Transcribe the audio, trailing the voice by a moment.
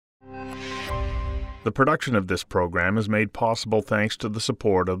The production of this program is made possible thanks to the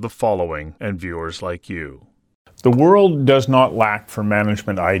support of the following and viewers like you. The world does not lack for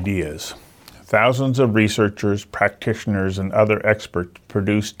management ideas. Thousands of researchers, practitioners, and other experts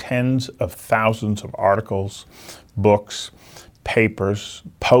produce tens of thousands of articles, books, papers,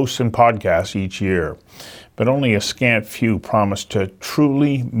 posts, and podcasts each year. But only a scant few promise to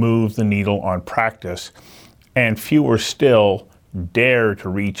truly move the needle on practice, and fewer still dare to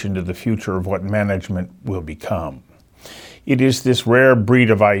reach into the future of what management will become. It is this rare breed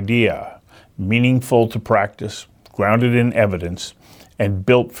of idea, meaningful to practice, grounded in evidence, and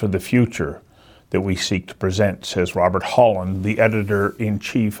built for the future, that we seek to present, says Robert Holland, the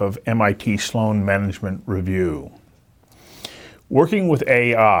editor-in-chief of MIT Sloan Management Review. Working with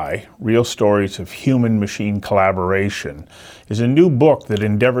AI, Real Stories of Human-Machine Collaboration, is a new book that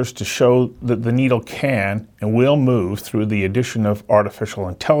endeavors to show that the needle can and will move through the addition of artificial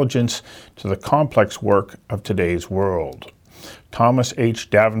intelligence to the complex work of today's world. Thomas H.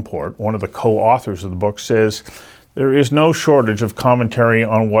 Davenport, one of the co-authors of the book, says, "There is no shortage of commentary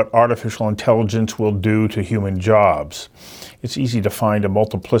on what artificial intelligence will do to human jobs. It's easy to find a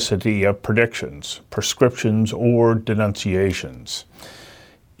multiplicity of predictions, prescriptions, or denunciations.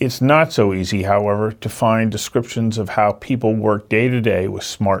 It's not so easy, however, to find descriptions of how people work day to day with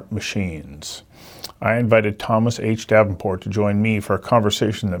smart machines." I invited Thomas H. Davenport to join me for a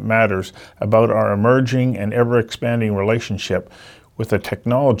conversation that matters about our emerging and ever-expanding relationship with a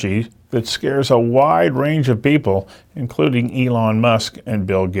technology that scares a wide range of people, including Elon Musk and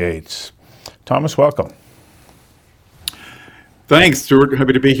Bill Gates. Thomas, welcome. Thanks, Stuart.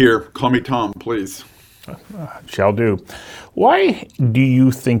 Happy to be here. Call me Tom, please. Shall do. Why do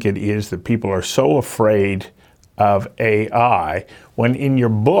you think it is that people are so afraid of AI when in your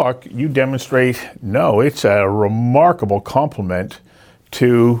book you demonstrate, no, it's a remarkable complement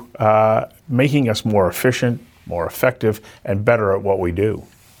to making us more efficient, more effective, and better at what we do?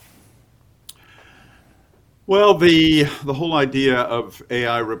 Well, the whole idea of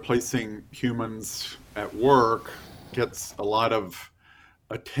AI replacing humans at work gets a lot of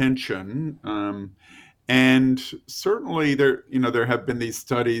attention, and certainly there have been these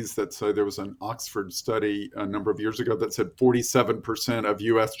studies that say, there was an Oxford study a number of years ago that said 47% of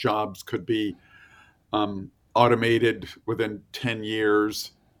U.S. jobs could be automated within 10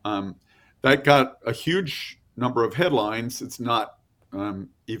 years. That got a huge number of headlines. It's not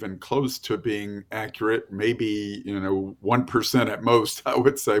even close to being accurate. Maybe 1% at most. I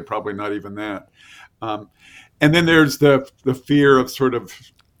would say probably not even that. And then there's the fear of sort of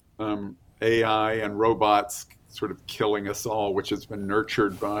AI and robots sort of killing us all, which has been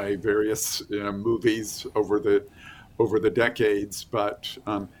nurtured by various movies over the decades, but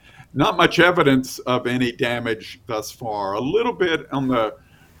not much evidence of any damage thus far. A little bit on the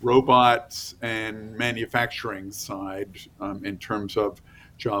robots and manufacturing side in terms of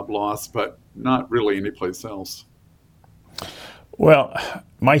job loss, but not really anyplace else. Well,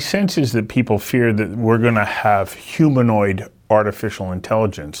 my sense is that people fear that we're going to have humanoid artificial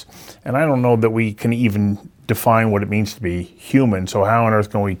intelligence. And I don't know that we can even define what it means to be human. So how on earth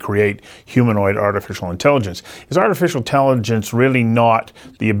can we create humanoid artificial intelligence? Is artificial intelligence really not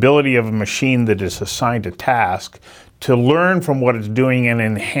the ability of a machine that is assigned a task to learn from what it's doing and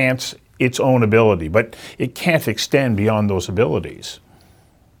enhance its own ability, but it can't extend beyond those abilities?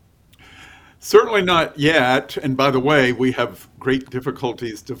 Certainly not yet. And by the way, we have great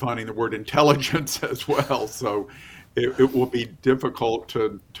difficulties defining the word intelligence as well. So it will be difficult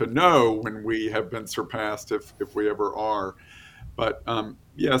to know when we have been surpassed, if we ever are. But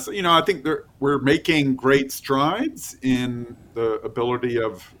yes, I think we're making great strides in the ability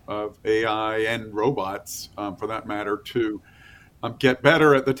of AI and robots, for that matter, to get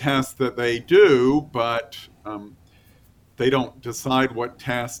better at the tasks that they do, but they don't decide what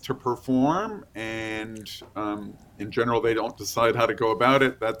tasks to perform, and in general, they don't decide how to go about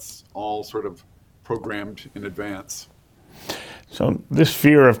it. That's all sort of programmed in advance. So this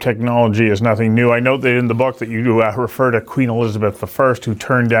fear of technology is nothing new. I note that in the book that you refer to Queen Elizabeth I, who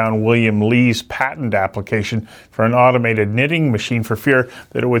turned down William Lee's patent application for an automated knitting machine for fear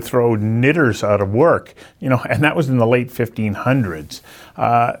that it would throw knitters out of work. And that was in the late 1500s.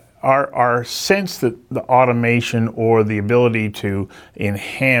 Our sense that the automation or the ability to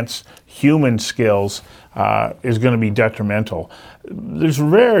enhance human skills is going to be detrimental. There's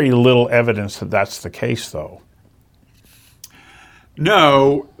very little evidence that that's the case, though.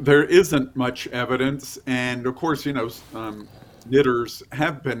 No, there isn't much evidence. And of course, knitters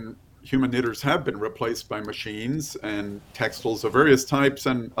have been human knitters have been replaced by machines and textiles of various types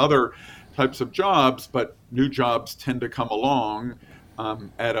and other types of jobs, but new jobs tend to come along.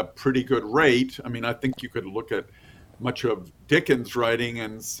 at a pretty good rate. I mean, I think you could look at much of Dickens' writing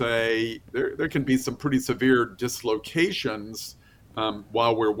and say there can be some pretty severe dislocations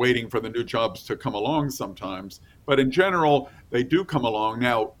while we're waiting for the new jobs to come along sometimes. But in general, they do come along.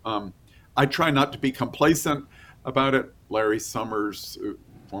 Now, I try not to be complacent about it. Larry Summers,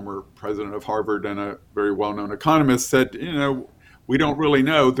 former president of Harvard and a very well-known economist, said, we don't really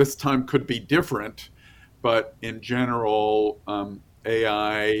know. This time could be different. But in general,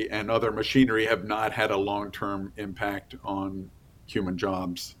 AI and other machinery have not had a long-term impact on human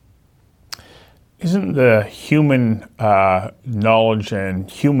jobs. Isn't the human knowledge and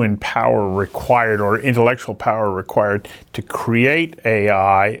human power required, or intellectual power required, to create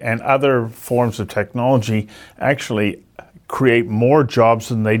AI and other forms of technology actually create more jobs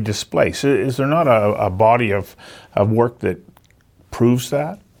than they displace? Is there not a body of work that proves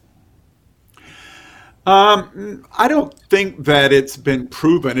that? I don't think that it's been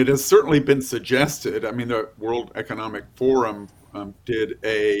proven. It has certainly been suggested. I mean, the World Economic Forum did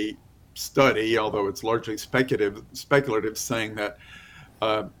a study, although it's largely speculative, saying that,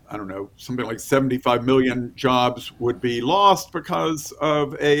 something like 75 million jobs would be lost because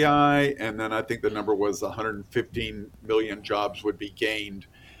of AI. And then I think the number was 115 million jobs would be gained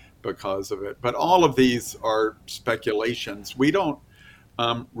because of it. But all of these are speculations. We don't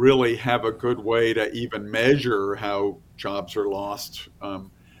really have a good way to even measure how jobs are lost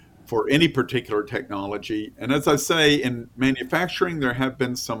for any particular technology. And as I say, in manufacturing, there have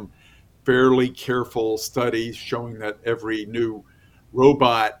been some fairly careful studies showing that every new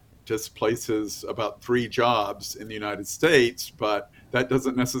robot displaces about 3 jobs in the United States, but that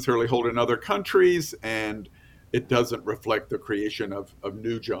doesn't necessarily hold in other countries, and it doesn't reflect the creation of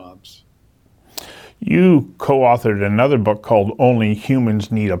new jobs. You co-authored another book called Only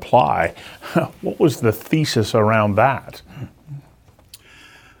Humans Need Apply. What was the thesis around that?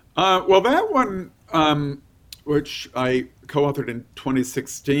 Well, that one, which I co-authored in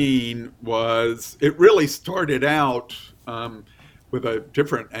 2016, it really started out with a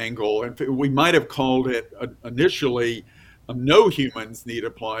different angle. And we might have called it initially No Humans Need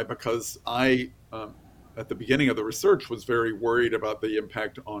Apply, because I, at the beginning of the research, was very worried about the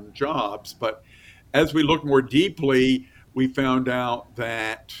impact on jobs. But as we looked more deeply, we found out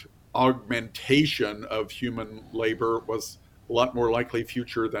that augmentation of human labor was a lot more likely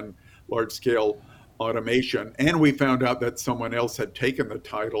future than large-scale automation. And we found out that someone else had taken the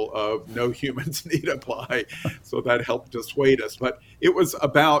title of No Humans Need Apply, so that helped dissuade us. But it was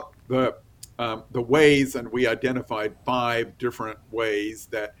about the ways, and we identified 5 different ways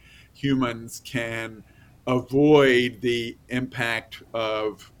that humans can avoid the impact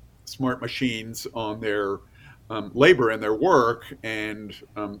of smart machines on their labor and their work. And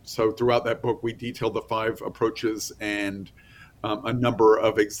so throughout that book, we detailed the 5 approaches and a number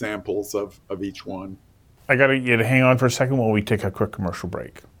of examples of each one. I got you to hang on for a second while we take a quick commercial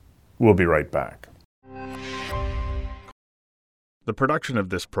break. We'll be right back. The production of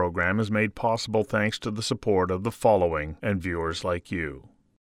this program is made possible thanks to the support of the following and viewers like you.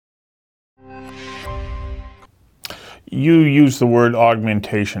 You use the word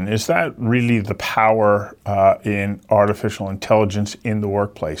augmentation. Is that really the power in artificial intelligence in the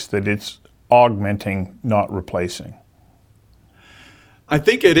workplace, that it's augmenting, not replacing? I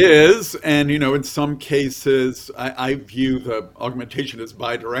think it is. And, in some cases, I view the augmentation as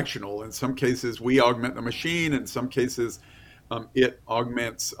bidirectional. In some cases, we augment the machine. In some cases, it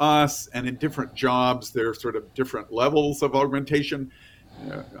augments us. And in different jobs, there are sort of different levels of augmentation.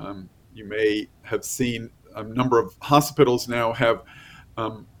 You may have seen a number of hospitals now have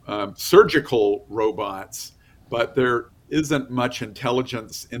surgical robots, but there isn't much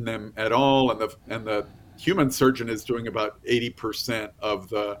intelligence in them at all, and the human surgeon is doing about 80% of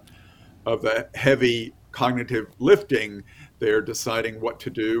the heavy cognitive lifting. They're deciding what to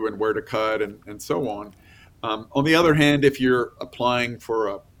do and where to cut and so on. On the other hand, if you're applying for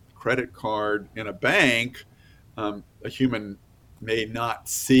a credit card in a bank, a human may not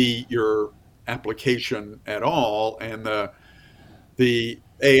see your application at all, and the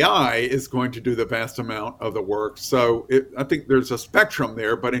AI is going to do the vast amount of the work. So I think there's a spectrum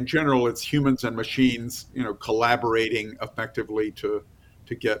there, but in general, it's humans and machines, collaborating effectively to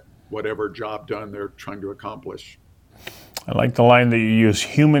get whatever job done they're trying to accomplish. I like the line that you use,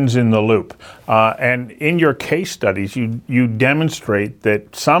 humans in the loop. And in your case studies, you demonstrate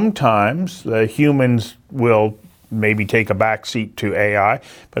that sometimes the humans will maybe take a back seat to AI,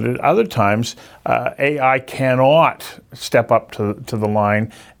 but at other times, AI cannot step up to the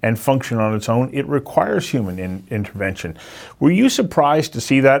line and function on its own. It requires human intervention. Were you surprised to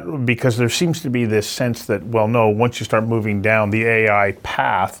see that? Because there seems to be this sense that, well, no, once you start moving down the AI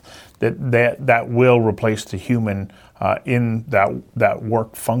path, that will replace the human in that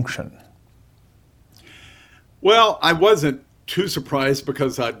work function. Well, I wasn't too surprised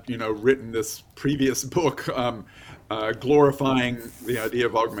because I'd written this previous book glorifying the idea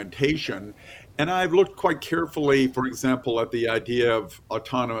of augmentation, and I've looked quite carefully, for example, at the idea of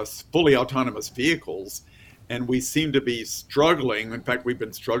fully autonomous vehicles, and we seem to be struggling. In fact, we've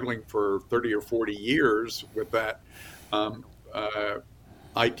been struggling for 30 or 40 years with that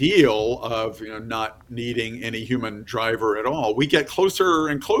ideal of not needing any human driver at all. We get closer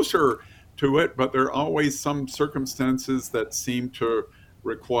and closer to it, but there are always some circumstances that seem to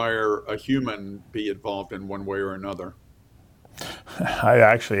require a human be involved in one way or another. I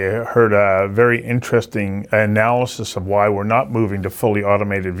actually heard a very interesting analysis of why we're not moving to fully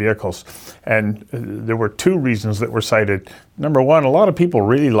automated vehicles. And there were two reasons that were cited. Number one, a lot of people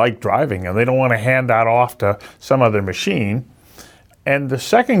really like driving and they don't want to hand that off to some other machine. And the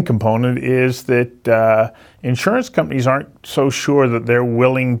second component is that insurance companies aren't so sure that they're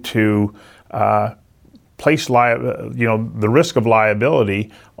willing to place the risk of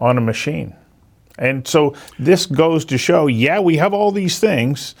liability on a machine. And so this goes to show, we have all these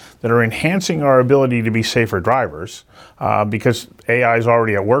things that are enhancing our ability to be safer drivers because AI is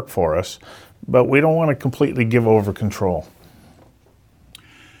already at work for us, but we don't want to completely give over control.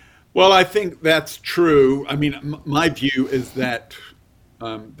 Well, I think that's true. I mean, my view is that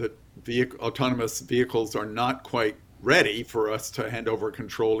autonomous vehicles are not quite ready for us to hand over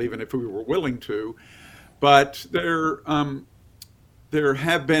control, even if we were willing to. But there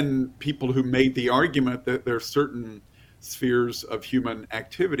have been people who made the argument that there are certain spheres of human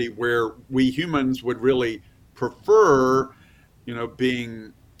activity where we humans would really prefer,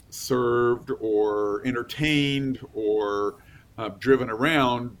 being served or entertained or driven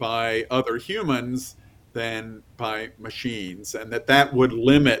around by other humans than by machines, and that would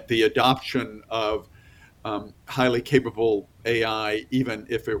limit the adoption of highly capable AI, even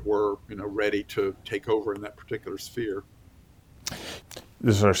if it were ready to take over in that particular sphere.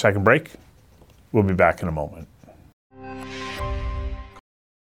 This is our second break. We'll be back in a moment.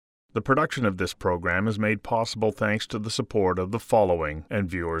 The production of this program is made possible thanks to the support of the following and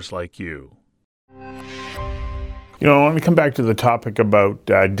viewers like you. I want to come back to the topic about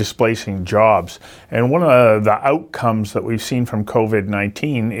displacing jobs. And one of the outcomes that we've seen from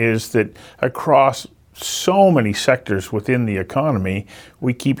COVID-19 is that across so many sectors within the economy,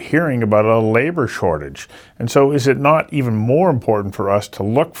 we keep hearing about a labor shortage. And so is it not even more important for us to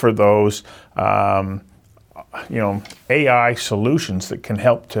look for those AI solutions that can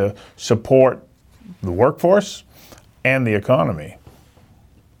help to support the workforce and the economy?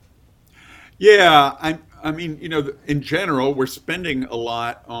 Yeah, I mean, in general, we're spending a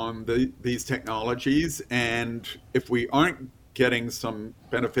lot on these technologies, and if we aren't getting some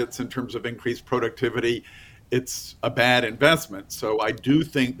benefits in terms of increased productivity, it's a bad investment. So I do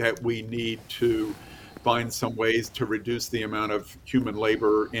think that we need to find some ways to reduce the amount of human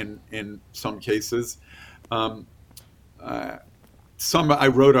labor in some cases. I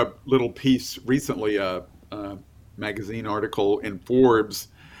wrote a little piece recently, a magazine article in Forbes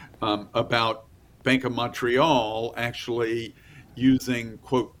about Bank of Montreal actually using,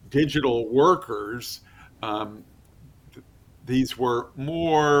 quote, digital workers. These were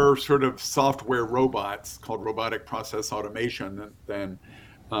more sort of software robots called robotic process automation than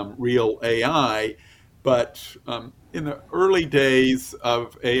real AI. But in the early days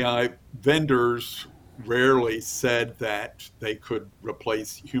of AI, vendors rarely said that they could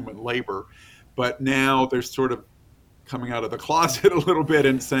replace human labor. But now they're sort of coming out of the closet a little bit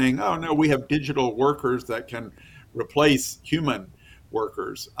and saying, oh, no, we have digital workers that can replace human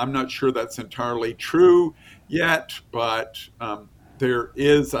workers. I'm not sure that's entirely true yet, but there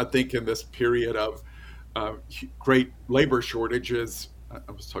is, I think, in this period of great labor shortages.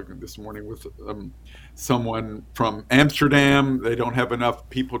 I was talking this morning with someone from Amsterdam. They don't have enough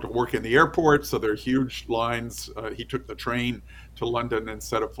people to work in the airport, so there are huge lines. He took the train to London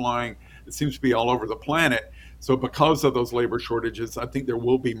instead of flying. It seems to be all over the planet. So because of those labor shortages, I think there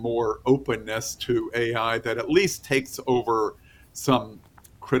will be more openness to AI that at least takes over some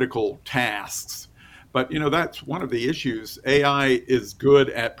critical tasks. But, that's one of the issues. AI is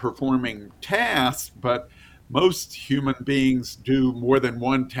good at performing tasks, but most human beings do more than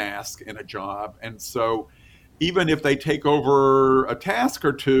one task in a job. And so even if they take over a task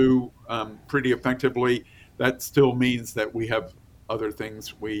or two pretty effectively, that still means that we have other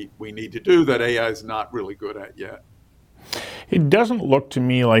things we need to do that AI is not really good at yet. It doesn't look to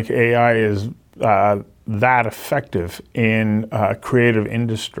me like AI is that effective in creative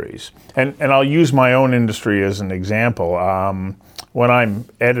industries. And I'll use my own industry as an example. When I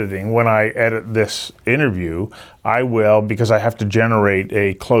edit this interview, I will, because I have to generate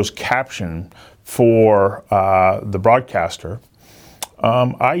a closed caption for the broadcaster,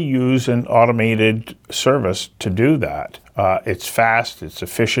 I use an automated service to do that. It's fast, it's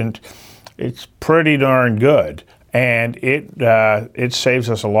efficient, it's pretty darn good. And it saves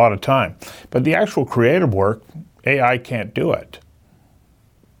us a lot of time. But the actual creative work, AI can't do it.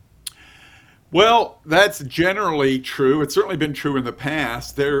 Well, that's generally true. It's certainly been true in the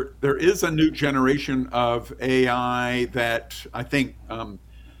past. There is a new generation of AI that I think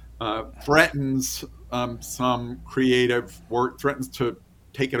threatens some creative work, threatens to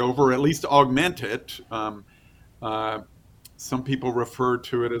take it over, at least augment it. Some people refer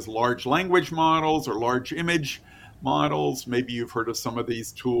to it as large language models or large image models. Maybe you've heard of some of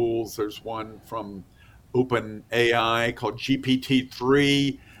these tools. There's one from OpenAI called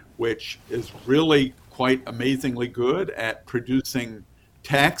GPT-3, which is really quite amazingly good at producing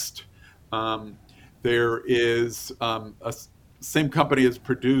text. There is same company has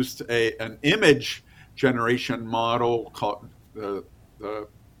produced an image generation model called the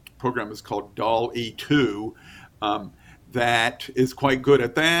program is called DALL-E 2 that is quite good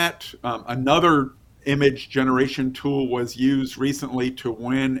at that. Another image generation tool was used recently to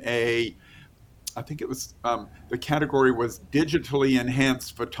win I think it was, the category was digitally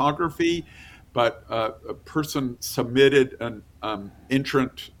enhanced photography, but a person submitted an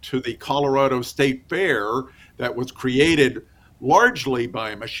entrant to the Colorado State Fair that was created largely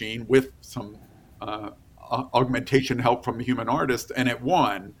by a machine with some augmentation help from a human artist, and it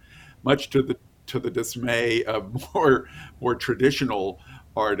won, much to the dismay of more traditional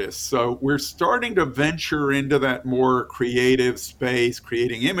artists. So we're starting to venture into that more creative space,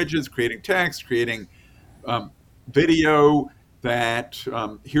 creating images, creating text, creating video that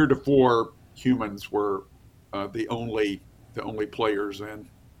heretofore humans were the only players in.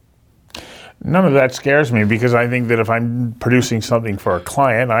 None of that scares me, because I think that if I'm producing something for a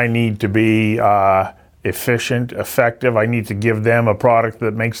client, I need to be efficient, effective. I need to give them a product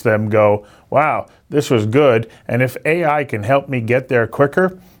that makes them go, wow, this was good. And if AI can help me get there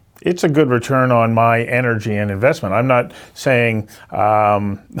quicker, it's a good return on my energy and investment. I'm not saying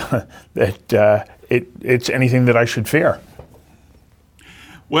that it's anything that I should fear.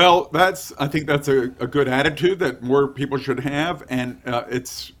 Well, I think that's a good attitude that more people should have, and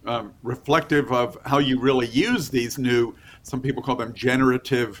it's reflective of how you really use these new, some people call them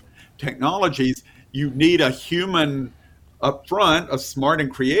generative technologies. You need a human up front, a smart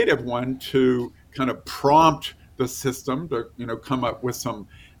and creative one, to kind of prompt the system to come up with some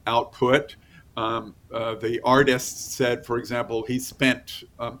output. The artist said, for example, he spent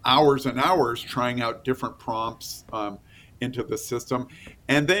hours and hours trying out different prompts into the system.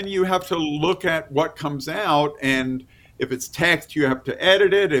 And then you have to look at what comes out. And if it's text, you have to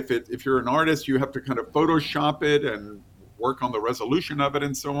edit it. If you're an artist, you have to kind of Photoshop it and work on the resolution of it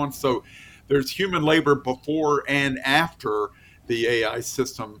and so on. So there's human labor before and after the AI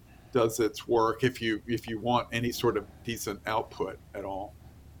system does its work, if you want any sort of decent output at all.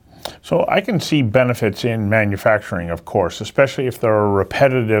 So I can see benefits in manufacturing, of course, especially if there are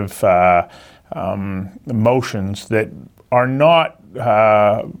repetitive motions that are not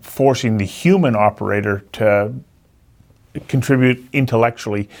forcing the human operator to contribute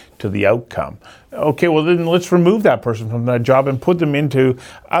intellectually to the outcome. Okay, well then let's remove that person from that job and put them into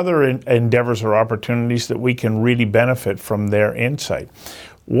other endeavors or opportunities that we can really benefit from their insight.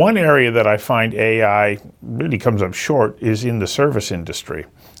 One area that I find AI really comes up short is in the service industry,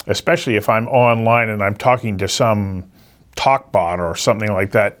 especially if I'm online and I'm talking to some talk bot or something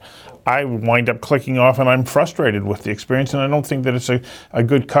like that. I wind up clicking off and I'm frustrated with the experience, and I don't think that it's a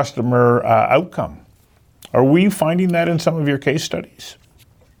good customer outcome. Are we finding that in some of your case studies?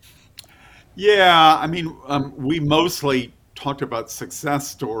 Yeah, I mean, we mostly talked about success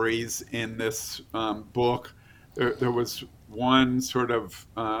stories in this book. There was one sort of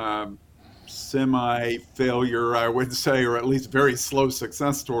semi-failure, I would say, or at least very slow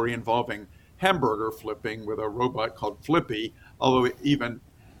success story involving hamburger flipping with a robot called Flippy, although even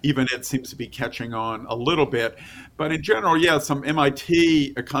it seems to be catching on a little bit. But in general, yeah, some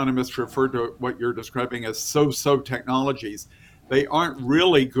MIT economists refer to what you're describing as so-so technologies. They aren't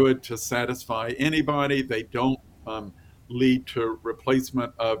really good to satisfy anybody. They don't lead to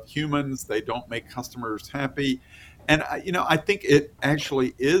replacement of humans. They don't make customers happy. And I think it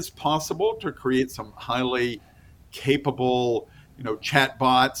actually is possible to create some highly capable, chat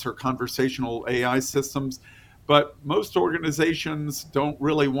bots or conversational AI systems. But most organizations don't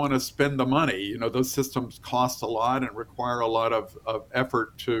really want to spend the money. Those systems cost a lot and require a lot of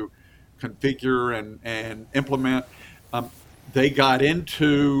effort to configure and implement. They got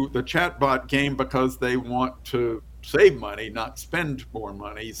into the chatbot game because they want to save money, not spend more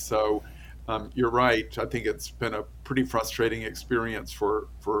money. So you're right. I think it's been a pretty frustrating experience for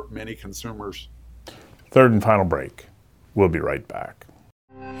many consumers. Third and final break. We'll be right back.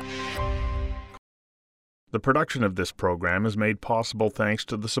 The production of this program is made possible thanks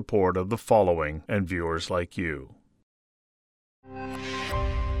to the support of the following and viewers like you.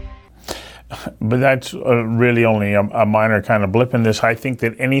 But that's really only a minor kind of blip in this. I think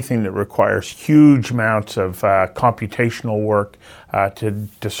that anything that requires huge amounts of computational work to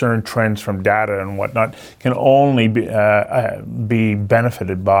discern trends from data and whatnot can only be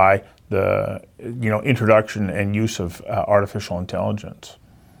benefited by the introduction and use of artificial intelligence.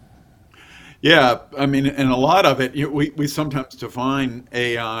 Yeah, I mean, and a lot of it, we sometimes define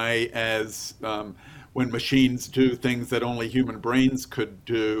AI as when machines do things that only human brains could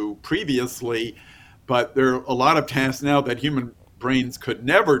do previously, but there are a lot of tasks now that human brains could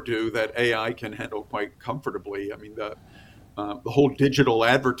never do that AI can handle quite comfortably. I mean, the whole digital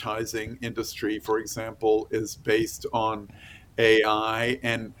advertising industry, for example, is based on AI,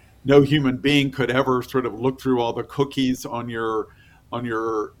 and no human being could ever sort of look through all the cookies on your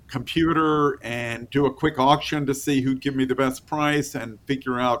computer and do a quick auction to see who'd give me the best price and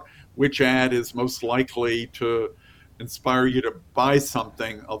figure out which ad is most likely to inspire you to buy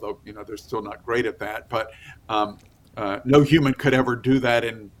something, although they're still not great at that. But no human could ever do that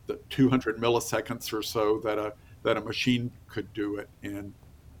in the 200 milliseconds or so that a machine could do it in.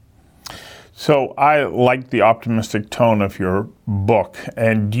 So I like the optimistic tone of your book.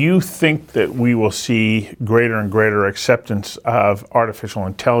 And do you think that we will see greater and greater acceptance of artificial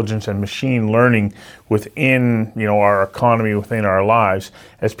intelligence and machine learning within, our economy, within our lives,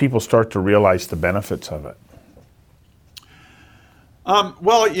 as people start to realize the benefits of it?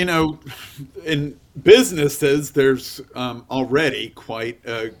 Well, in businesses, there's already quite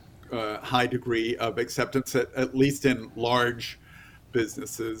a high degree of acceptance, at least in large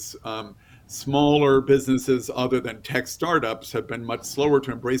businesses. Smaller businesses other than tech startups have been much slower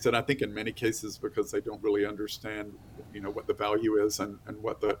to embrace it, I think in many cases because they don't really understand what the value is and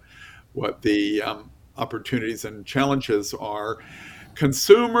what the opportunities and challenges are.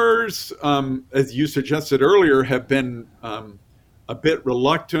 Consumers, as you suggested earlier, have been a bit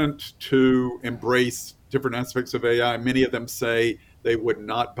reluctant to embrace different aspects of AI. Many of them say they would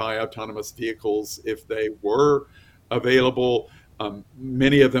not buy autonomous vehicles if they were available.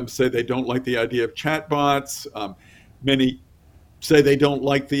 Many of them say they don't like the idea of chatbots. Many say they don't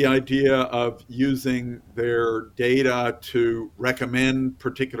like the idea of using their data to recommend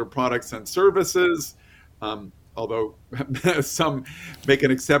particular products and services, although some make an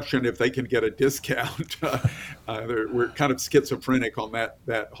exception if they can get a discount. We're kind of schizophrenic on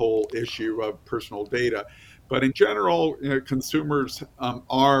that whole issue of personal data. But in general, consumers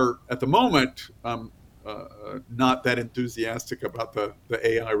are, at the moment, not that enthusiastic about the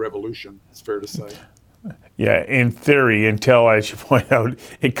AI revolution, it's fair to say. Yeah, in theory, until, as you point out,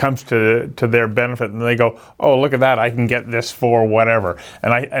 it comes to their benefit, and they go, "Oh, look at that! I can get this for whatever."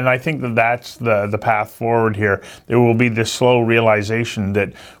 And I think that's the path forward here. There will be this slow realization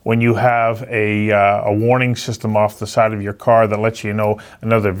that when you have a warning system off the side of your car that lets you know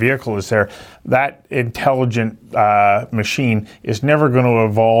another vehicle is there, that intelligent machine is never going to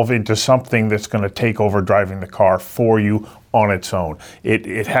evolve into something that's going to take over driving the car for you on its own.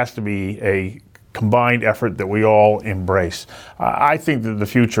 It has to be a combined effort that we all embrace. I think that the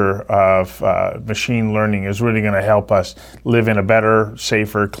future of machine learning is really going to help us live in a better,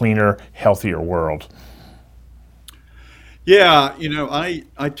 safer, cleaner, healthier world. Yeah,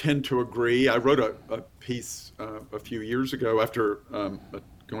 I tend to agree. I wrote a piece a few years ago after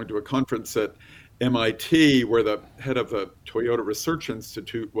going to a conference at MIT where the head of the Toyota Research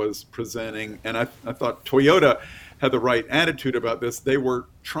Institute was presenting, and I thought Toyota had the right attitude about this. They were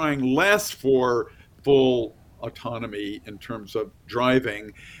trying less for full autonomy in terms of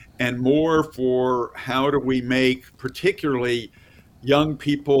driving and more for how do we make particularly young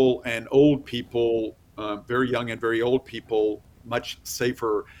people and old people, very young and very old people, much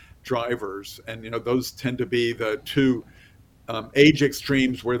safer drivers. And those tend to be the two age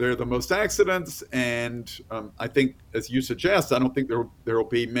extremes where there are the most accidents. And I think, as you suggest, I don't think there will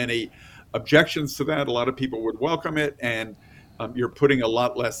be many objections to that. A lot of people would welcome it. And you're putting a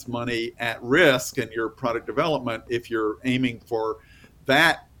lot less money at risk in your product development if you're aiming for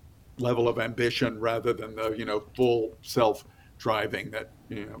that level of ambition rather than the full self-driving that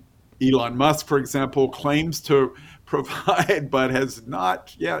Elon Musk, for example, claims to provide, but has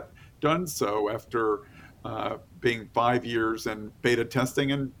not yet done so after being 5 years in beta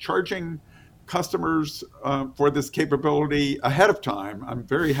testing and charging customers for this capability ahead of time. I'm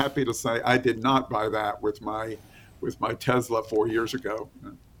very happy to say I did not buy that with my Tesla 4 years ago.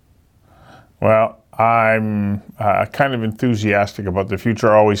 Well, I'm kind of enthusiastic about the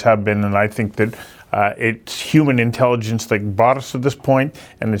future, always have been, and I think that it's human intelligence that brought us to this point,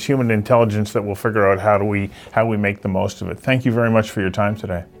 and it's human intelligence that will figure out how we make the most of it. Thank you very much for your time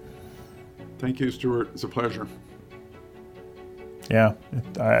today. Thank you, Stuart. It's a pleasure. Yeah,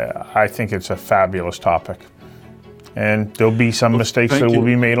 I think it's a fabulous topic, and there'll be some mistakes that will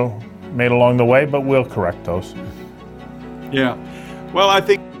be made along the way, but we'll correct those. Yeah. Well, I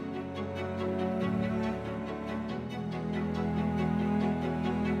think